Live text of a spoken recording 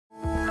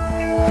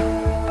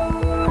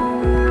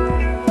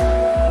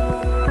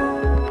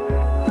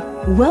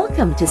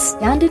Welcome to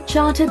Standard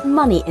Chartered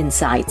Money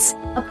Insights,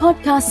 a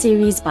podcast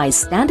series by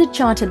Standard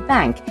Chartered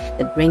Bank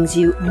that brings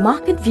you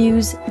market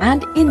views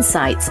and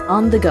insights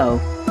on the go.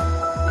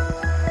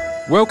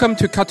 Welcome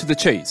to Cut to the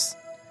Chase.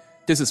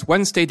 This is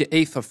Wednesday, the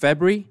 8th of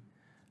February.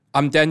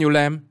 I'm Daniel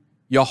Lam,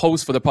 your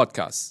host for the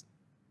podcast.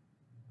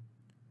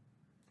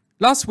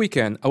 Last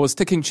weekend, I was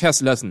taking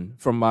chess lesson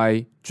from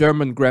my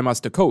German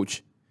Grandmaster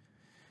coach,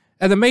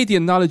 and I made the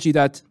analogy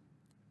that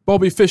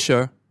Bobby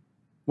Fischer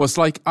was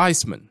like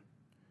Iceman,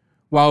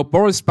 while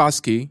Boris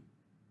Spassky,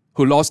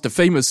 who lost the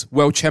famous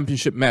World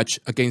Championship match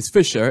against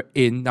Fischer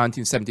in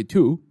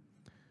 1972,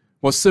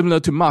 was similar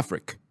to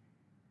Maverick.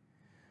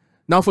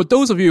 Now, for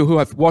those of you who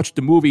have watched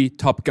the movie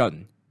Top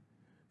Gun,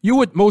 you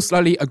would most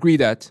likely agree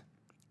that,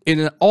 in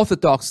an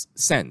orthodox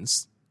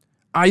sense,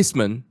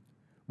 Iceman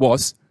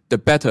was the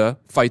better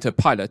fighter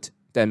pilot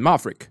than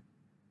Maverick,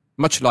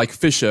 much like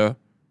Fischer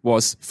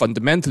was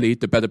fundamentally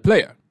the better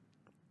player.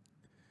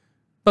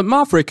 But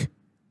Maverick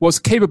was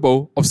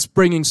capable of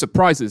springing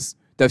surprises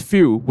that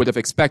few would have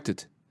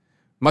expected,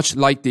 much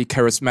like the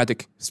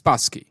charismatic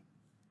Spassky.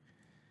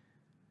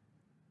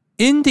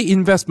 In the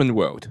investment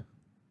world,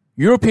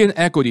 European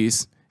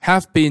equities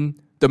have been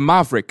the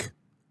Maverick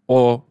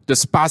or the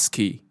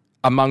Spassky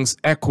amongst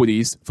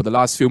equities for the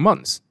last few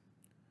months.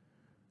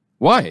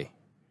 Why?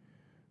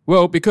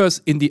 Well,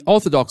 because in the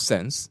orthodox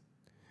sense,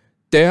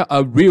 there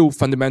are real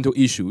fundamental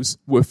issues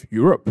with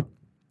Europe,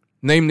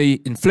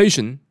 namely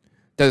inflation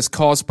that is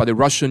caused by the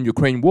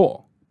Russian-Ukraine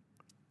war.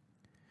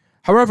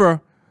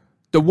 However,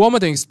 the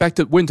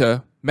warmer-than-expected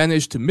winter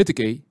managed to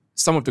mitigate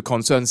some of the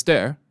concerns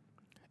there,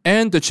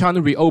 and the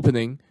China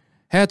reopening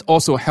had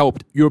also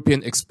helped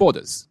European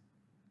exporters.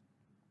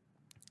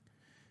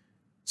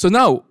 So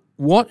now,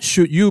 what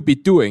should you be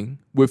doing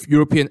with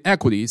European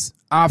equities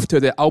after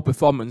their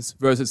outperformance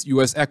versus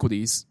US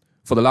equities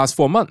for the last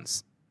 4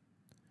 months?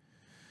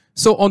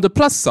 So on the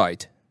plus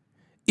side,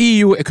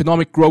 EU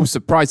economic growth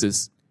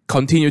surprises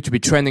continue to be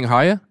trending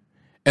higher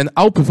and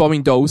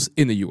outperforming those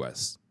in the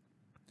US.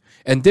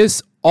 And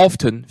this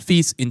often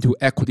feeds into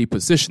equity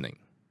positioning.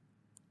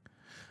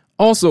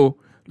 Also,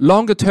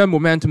 longer-term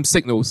momentum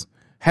signals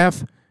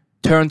have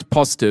turned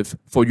positive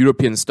for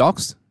European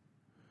stocks,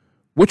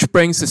 which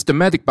brings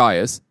systematic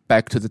buyers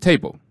back to the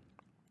table.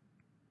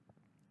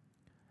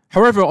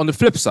 However, on the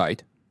flip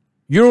side,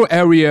 Euro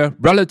area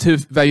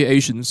relative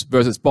valuations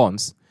versus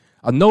bonds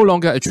are no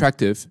longer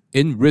attractive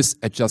in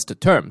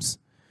risk-adjusted terms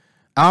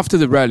after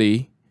the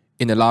rally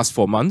in the last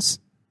 4 months,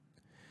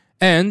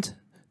 and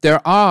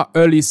there are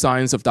early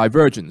signs of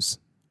divergence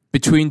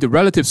between the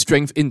relative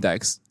strength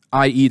index,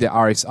 i.e. the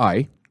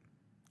RSI,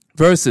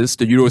 versus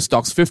the Euro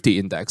Stoxx 50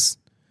 index,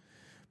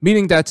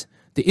 meaning that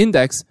the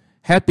index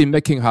had been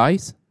making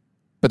highs,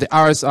 but the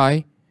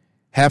RSI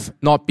have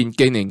not been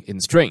gaining in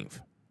strength.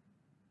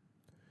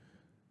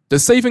 The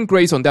saving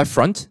grace on that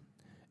front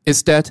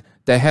is that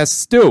there has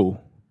still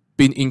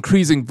been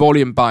increasing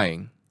volume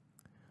buying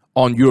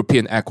on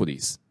European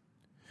equities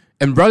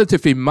and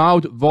relatively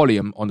mild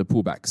volume on the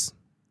pullbacks.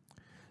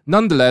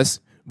 Nonetheless,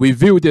 we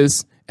view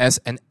this as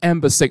an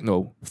amber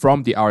signal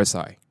from the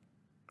RSI.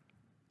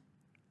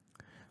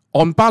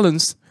 On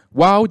balance,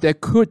 while there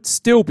could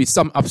still be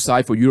some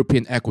upside for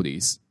European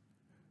equities,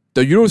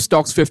 the Euro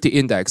Stoxx 50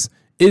 index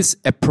is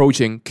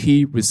approaching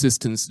key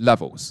resistance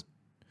levels,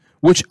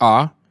 which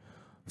are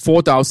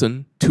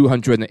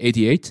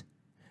 4,288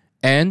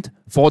 and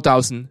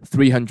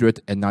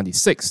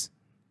 4,396.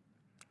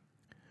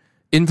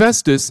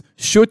 Investors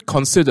should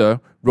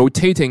consider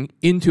rotating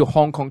into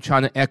Hong Kong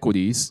China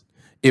equities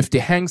if the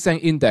Hang Seng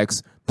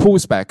Index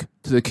pulls back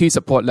to the key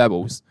support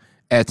levels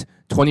at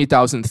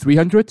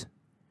 20,300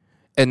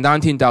 and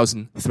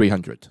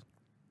 19,300.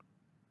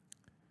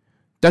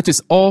 That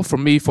is all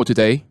from me for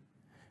today.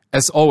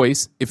 As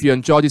always, if you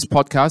enjoy this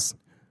podcast,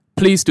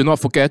 please do not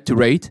forget to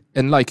rate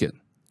and like it.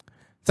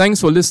 Thanks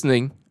for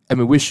listening, and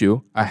we wish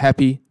you a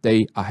happy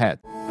day ahead.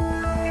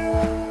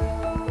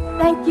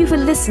 Thank you for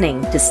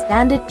listening to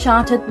Standard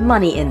Chartered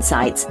Money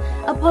Insights,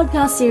 a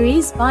podcast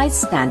series by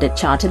Standard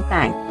Chartered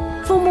Bank.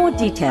 For more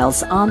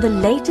details on the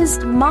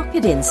latest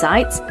market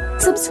insights,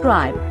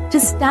 subscribe to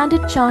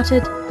Standard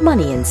Chartered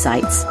Money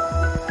Insights.